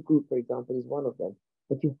Africa group, for example, is one of them,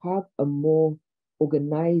 but you have a more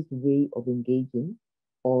organized way of engaging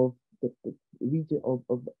of the region of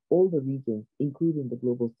all the regions, including the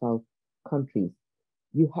global south countries.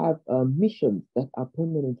 You have missions that are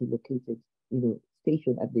permanently located,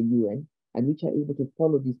 stationed at the UN, and which are able to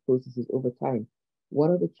follow these processes over time. One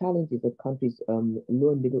of the challenges that countries, low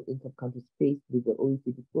and middle income countries, face with the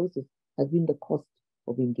OECD process has been the cost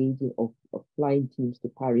of engaging of flying teams to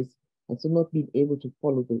Paris, and so not being able to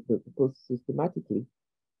follow the process systematically.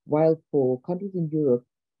 While for countries in Europe,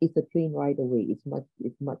 it's a train ride away. It's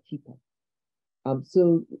much cheaper.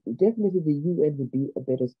 So definitely the UN would be a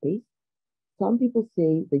better space. Some people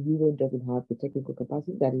say the UN doesn't have the technical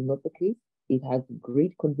capacity. That is not the case. It has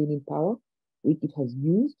great convening power, which it has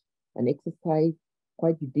used and exercised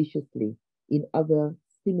quite judiciously in other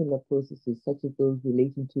similar processes, such as those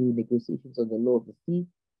relating to negotiations on the law of the sea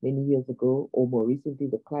many years ago, or more recently,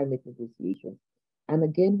 the climate negotiations. And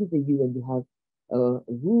again, with the UN, you have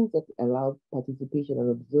rules that allow participation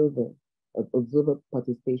and observer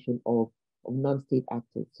participation of non-state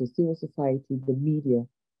actors. So civil society, the media,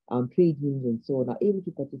 trade unions, and so on, are able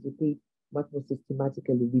to participate much more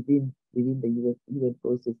systematically within the UN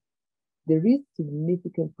process. There is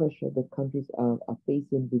significant pressure that countries are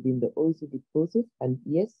facing within the OECD process, and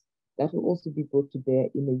yes, that will also be brought to bear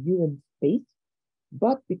in the UN space.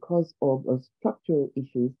 But because of structural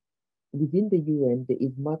issues within the UN,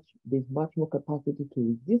 there's much more capacity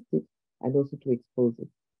to resist it and also to expose it.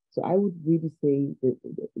 So I would really say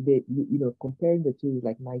that comparing the two is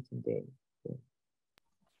like night and day. So.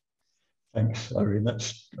 Thanks, Irene.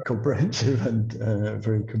 That's comprehensive and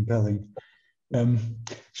very compelling.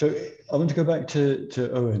 So I want to go back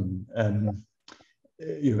to Owen.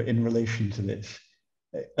 In relation to this,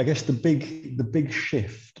 I guess the big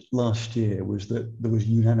shift last year was that there was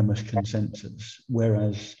unanimous consensus,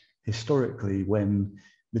 whereas historically, when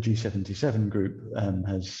the G77 group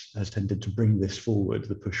has tended to bring this forward,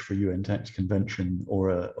 the push for UN tax convention or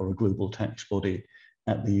a global tax body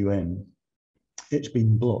at the UN. It's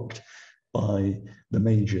been blocked by the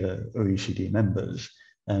major OECD members.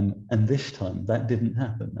 And this time that didn't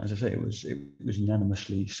happen. As I say, it was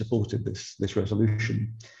unanimously supported, this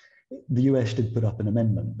resolution. The US did put up an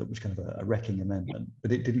amendment that was kind of a wrecking amendment,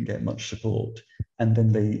 but it didn't get much support. And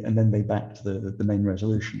then they backed the main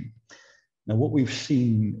resolution. Now, what we've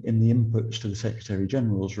seen in the inputs to the Secretary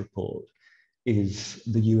General's report is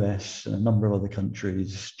the US and a number of other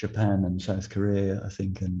countries, Japan and South Korea, I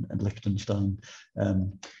think, and Liechtenstein,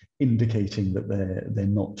 indicating that they're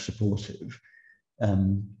not supportive.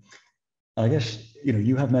 I guess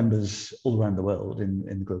you have members all around the world in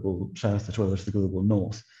the global South as well as the global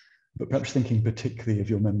North, but perhaps thinking particularly of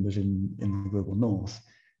your members in the global North,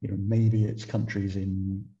 maybe it's countries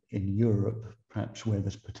in Europe, perhaps where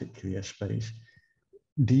there's particularly a space.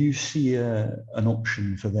 Do you see an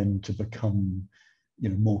option for them to become,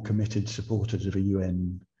 more committed supporters of a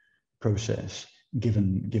UN process,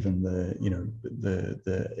 given the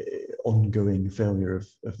ongoing failure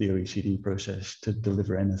of the OECD process to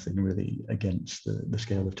deliver anything really against the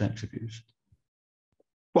scale of tax abuse?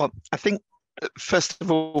 Well, I think first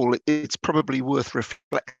of all, it's probably worth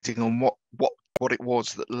reflecting on what it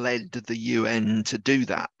was that led the UN to do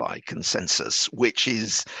that by consensus, which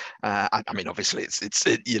is, I mean, obviously, it's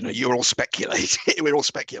you're all speculating. We're all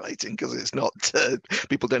speculating because it's not.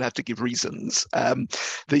 People don't have to give reasons. And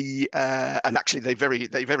actually, they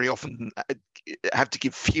very often have to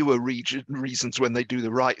give fewer reasons when they do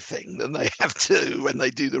the right thing than they have to when they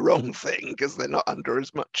do the wrong thing, because they're not under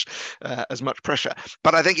as much pressure.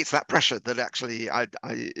 But I think it's that pressure that actually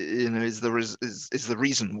is the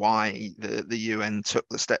reason why the UN took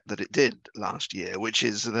the step that it did last year, which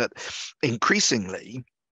is that increasingly,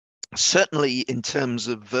 certainly in terms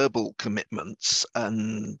of verbal commitments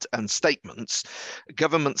and statements,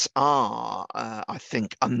 governments are, I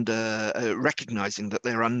think, recognizing that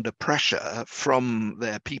they're under pressure from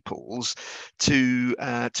their peoples to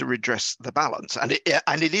redress the balance, and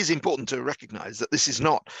it is important to recognize that this is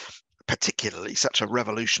not particularly such a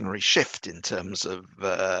revolutionary shift in terms of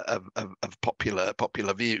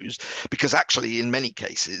popular views, because actually in many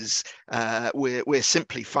cases we're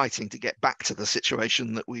simply fighting to get back to the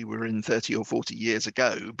situation that we were in 30 or 40 years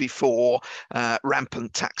ago, before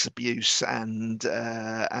rampant tax abuse and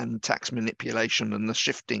tax manipulation and the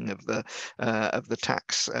shifting of the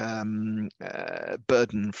tax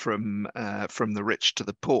burden from the rich to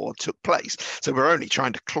the poor took place. So we're only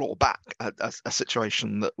trying to claw back a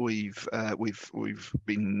situation that we've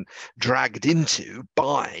been dragged into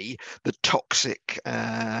by the toxic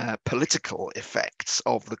political effects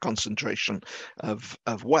of the concentration of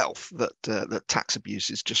wealth that tax abuse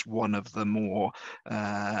is just one of the more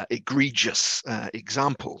egregious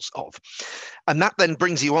examples of. And that then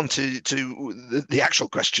brings you on to the actual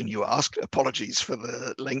question you asked. Apologies for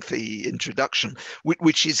the lengthy introduction,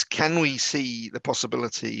 which is, can we see the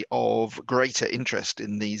possibility of greater interest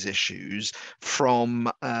in these issues from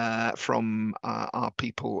our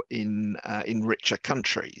people in richer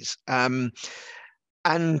countries? And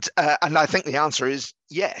I think the answer is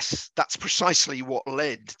yes. That's precisely what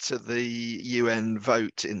led to the UN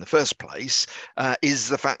vote in the first place, is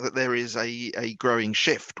the fact that there is a growing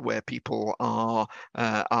shift where people are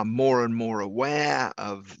more and more aware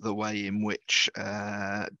of the way in which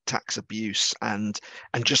tax abuse and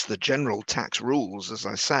just the general tax rules, as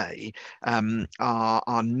I say,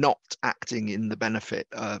 are not acting in the benefit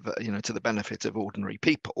of to the benefit of ordinary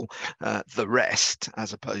people, the rest,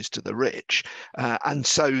 as opposed to the rich, and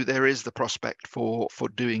so there is the prospect for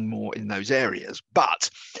doing more in those areas. But,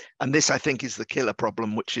 and this I think is the killer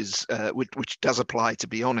problem, which does apply, to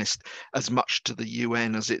be honest, as much to the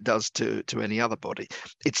UN as it does to any other body.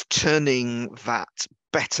 It's turning that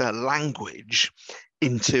better language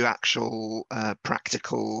into actual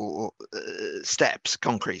practical steps,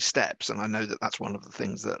 concrete steps. And I know that that's one of the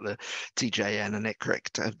things that the TJN and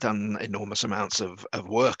ICRICT have done enormous amounts of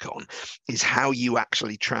work on, is how you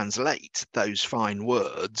actually translate those fine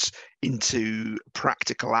words into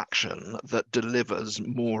practical action that delivers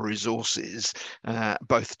more resources,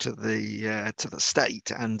 both to the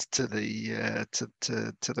state and to the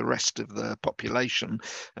rest of the population,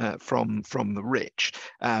 from the rich.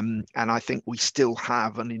 And I think we still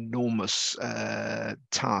have an enormous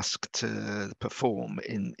task to perform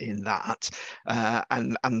in that,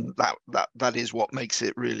 and that is what makes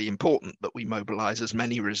it really important that we mobilize as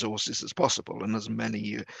many resources as possible and as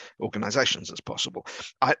many organizations as possible.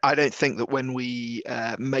 I don't think that when we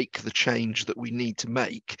make the change that we need to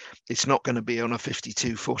make, it's not going to be on a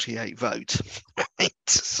 52-48 vote. right?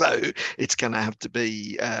 So it's going to have to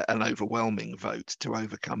be an overwhelming vote to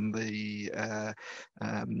overcome the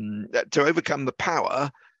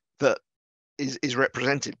power that is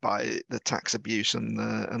represented by the tax abuse and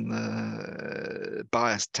the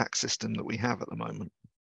biased tax system that we have at the moment.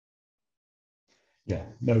 Yeah,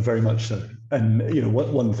 no, very much so. And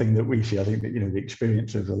one thing that we see, I think that the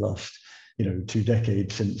experience of the last 2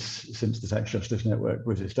 decades since the Tax Justice Network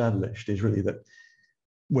was established is really that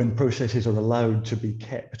when processes are allowed to be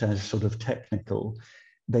kept as sort of technical,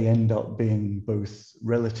 they end up being both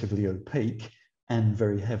relatively opaque and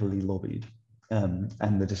very heavily lobbied.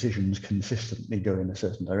 And the decisions consistently go in a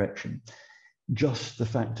certain direction. Just the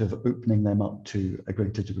fact of opening them up to a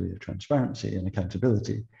greater degree of transparency and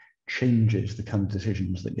accountability changes the kind of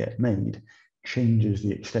decisions that get made, changes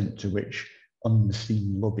the extent to which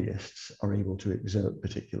unseen lobbyists are able to exert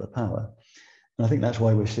particular power. And I think that's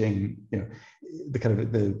why we're seeing, the kind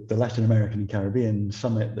of the Latin American and Caribbean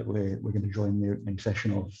summit that we're going to join the opening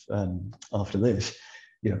session of after this.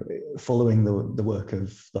 Following the work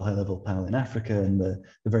of the high-level panel in Africa and the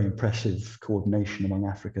very impressive coordination among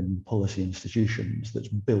African policy institutions that's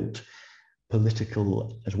built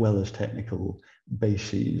political as well as technical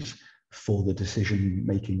bases for the decision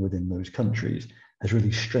making within those countries has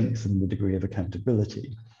really strengthened the degree of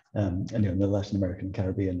accountability. And the Latin American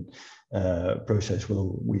Caribbean process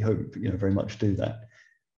will, we hope, very much do that.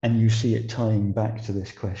 And you see it tying back to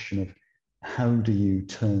this question of how do you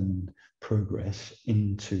turn progress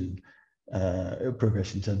into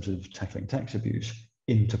progress in terms of tackling tax abuse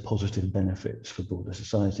into positive benefits for broader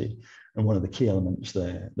society. And one of the key elements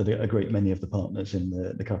there that a great many of the partners in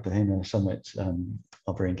the Cartagena summit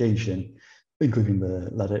are very engaged in, including the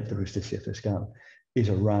La Dette de Justicia Fiscal, is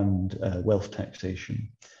around wealth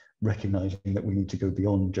taxation, recognizing that we need to go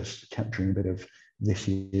beyond just capturing a bit of this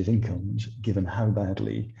year's incomes, given how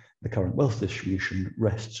badly the current wealth distribution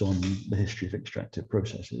rests on the history of extractive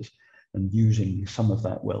processes, and using some of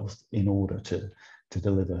that wealth in order to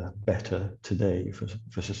deliver better today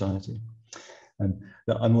for society. And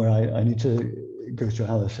I'm where I need to go to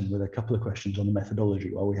Alison with a couple of questions on the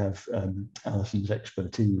methodology while we have Alison's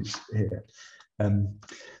expertise here.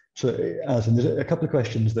 So Alison, there's a couple of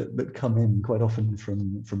questions that come in quite often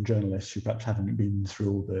from journalists who perhaps haven't been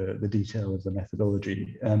through all the detail of the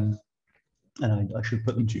methodology. And I should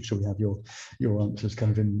put them to you so we have your answers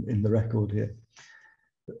kind of in the record here.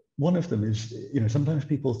 One of them is, sometimes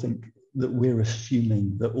people think that we're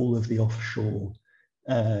assuming that all of the offshore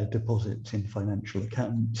deposits in financial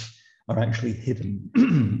accounts are actually hidden,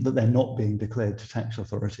 that they're not being declared to tax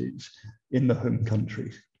authorities in the home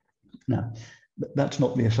countries. Now, that's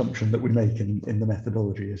not the assumption that we make in the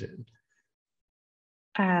methodology, is it?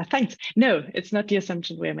 Thanks. No, it's not the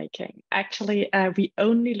assumption we're making. Actually, we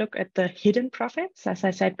only look at the hidden profits, as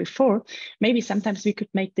I said before. Maybe sometimes we could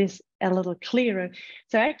make this a little clearer.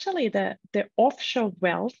 So actually, the offshore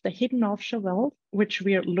wealth, the hidden offshore wealth, which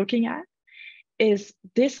we are looking at, is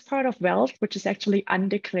this part of wealth which is actually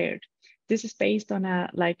undeclared. This is based on a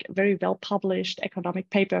very well-published economic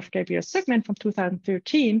paper of Gabriel Zugman from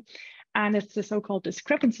 2013. And it's the so-called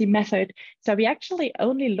discrepancy method. So we actually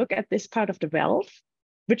only look at this part of the wealth,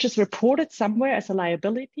 which is reported somewhere as a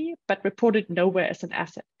liability, but reported nowhere as an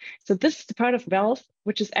asset. So this is the part of wealth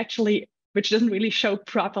which doesn't really show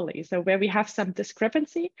properly. So where we have some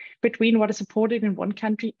discrepancy between what is reported in one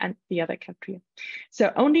country and the other country.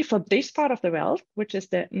 So only for this part of the wealth, which is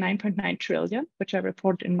the 9.9 trillion, which I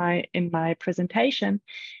reported in my presentation,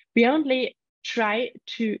 we only try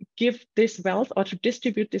to give this wealth or to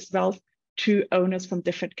distribute this wealth to owners from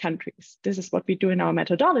different countries. This is what we do in our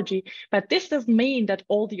methodology, but this doesn't mean that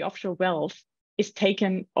all the offshore wealth is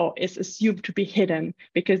taken or is assumed to be hidden,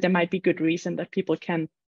 because there might be good reason that people can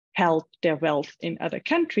held their wealth in other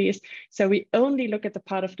countries. So we only look at the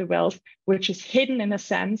part of the wealth which is hidden in a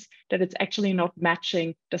sense that it's actually not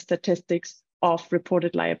matching the statistics of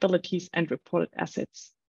reported liabilities and reported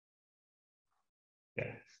assets.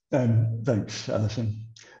 Yeah. Thanks, Alison.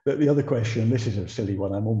 The other question, this is a silly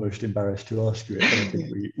one, I'm almost embarrassed to ask you it, but I think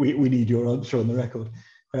we need your answer on the record.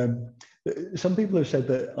 Some people have said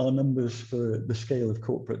that our numbers for the scale of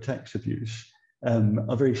corporate tax abuse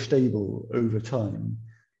are very stable over time,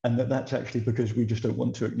 and that's actually because we just don't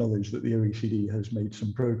want to acknowledge that the OECD has made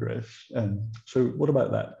some progress. So what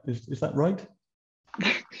about that? Is that right?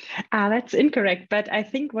 That's incorrect, but I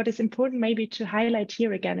think what is important maybe to highlight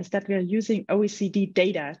here again is that we are using OECD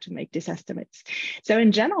data to make these estimates. So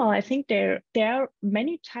in general, I think there are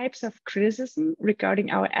many types of criticism regarding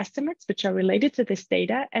our estimates which are related to this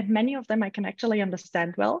data, and many of them I can actually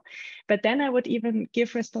understand well. But then I would even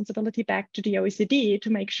give responsibility back to the OECD to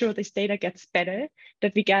make sure this data gets better,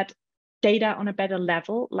 that we get data on a better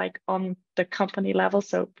level, like on the company level.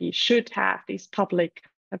 So we should have these public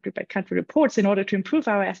country by country reports in order to improve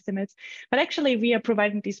our estimates. But actually, we are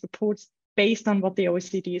providing these reports based on what the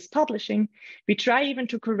OECD is publishing. We try even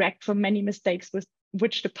to correct for many mistakes with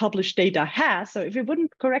which the published data has. So if we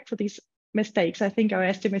wouldn't correct for these mistakes, I think our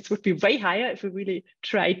estimates would be way higher if we really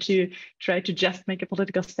try to just make a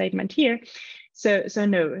political statement here. So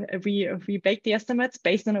no, we bake the estimates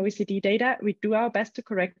based on OECD data. We do our best to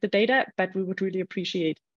correct the data, but we would really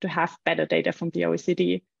appreciate to have better data from the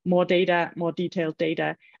OECD, more data, more detailed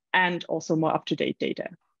data, and also more up-to-date data.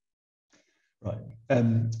 Right.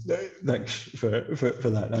 Thanks for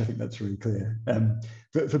that. I think that's really clear.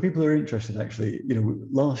 For people who are interested, actually,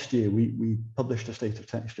 last year we published a State of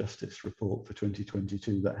Tax Justice report for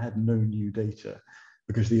 2022 that had no new data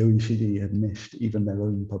because the OECD had missed even their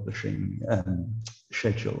own publishing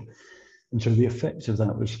schedule. And so the effect of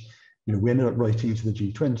that was, we ended up writing to the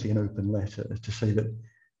G20 an open letter to say that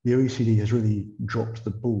the OECD has really dropped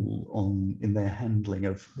the ball in their handling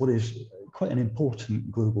of what is quite an important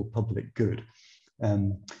global public good.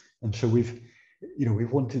 And so we've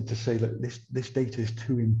wanted to say that this data is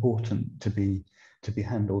too important to be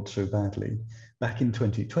handled so badly. Back in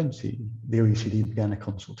 2020, the OECD began a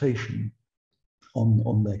consultation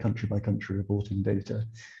on their country by country reporting data,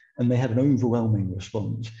 and they had an overwhelming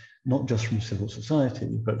response, not just from civil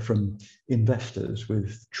society, but from investors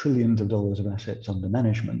with trillions of dollars of assets under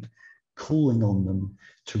management, calling on them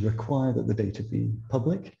to require that the data be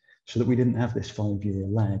public, so that we didn't have this 5-year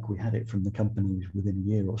lag. We had it from the companies within a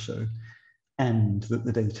year or so, and that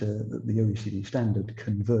the data, that the OECD standard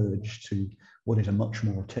converged to what is a much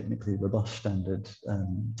more technically robust standard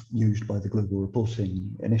used by the Global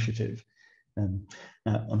Reporting Initiative.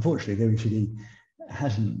 Now, unfortunately, the OECD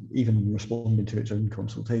hasn't even responded to its own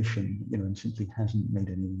consultation, and simply hasn't made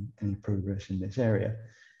any progress in this area.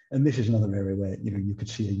 And this is another area where, you could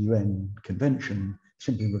see a UN convention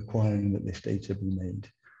simply requiring that this data be made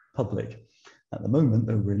public. At the moment,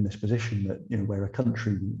 though, we're in this position that, where a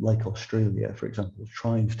country like Australia, for example,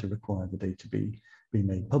 tries to require the data be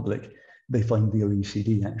made public, they find the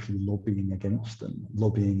OECD actually lobbying against them,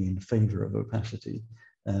 lobbying in favor of opacity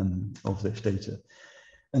of this data.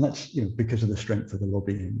 And that's because of the strength of the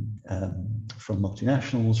lobbying from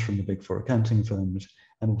multinationals, from the big four accounting firms,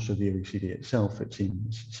 and also the OECD itself, it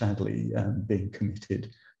seems, sadly, being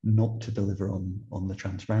committed not to deliver on the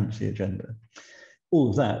transparency agenda.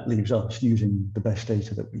 All of that leaves us using the best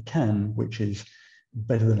data that we can, which is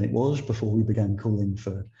better than it was before we began calling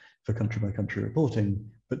for country by country reporting,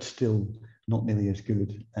 but still not nearly as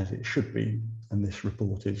good as it should be. And this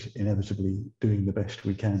report is inevitably doing the best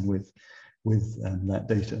we can with that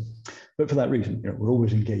data. But for that reason, we're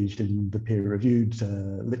always engaged in the peer-reviewed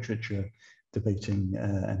literature, debating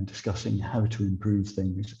and discussing how to improve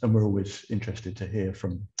things. And we're always interested to hear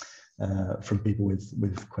from people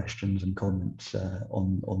with questions and comments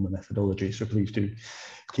on the methodology. So please do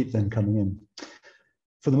keep them coming in.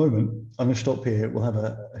 For the moment, I'm going to stop here. We'll have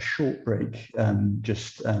a short break,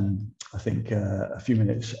 I think a few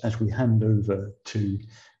minutes as we hand over to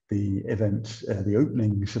the event, the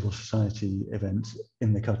opening civil society event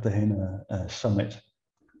in the Cartagena Summit.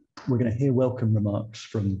 We're going to hear welcome remarks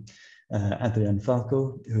from Adrian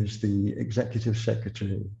Falco, who is the Executive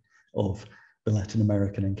Secretary of the Latin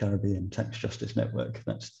American and Caribbean Tax Justice Network.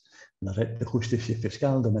 That's La Red de Justicia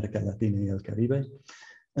Fiscal de América Latina y el Caribe.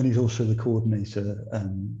 And he's also the coordinator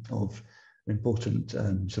of an important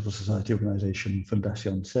civil society organization,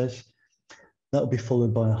 Fundación CES. That will be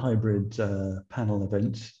followed by a hybrid panel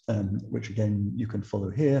event, which again, you can follow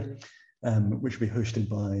here, which will be hosted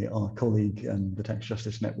by our colleague, the Tax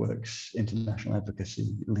Justice Network's International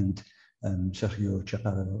Advocacy Lead, Sergio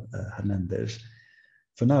Chaparro Hernandez.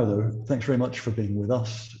 For now, though, thanks very much for being with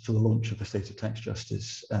us for the launch of the State of Tax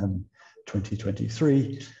Justice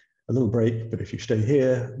 2023. A little break, but if you stay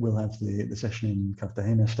here, we'll have the session in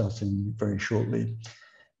Cartagena starting very shortly.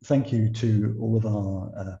 Thank you to all of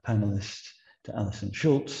our panelists, to Alison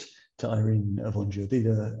Schultz, to Irene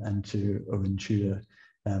Ovonji-Odida, and to Owen Tudor.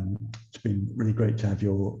 It's been really great to have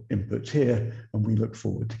your inputs here, and we look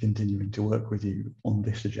forward to continuing to work with you on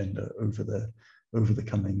this agenda over the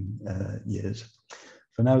coming years.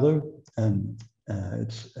 For now, though,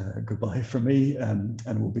 it's goodbye from me, and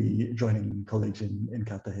we'll be joining colleagues in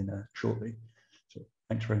Cartagena shortly. So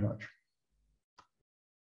thanks very much.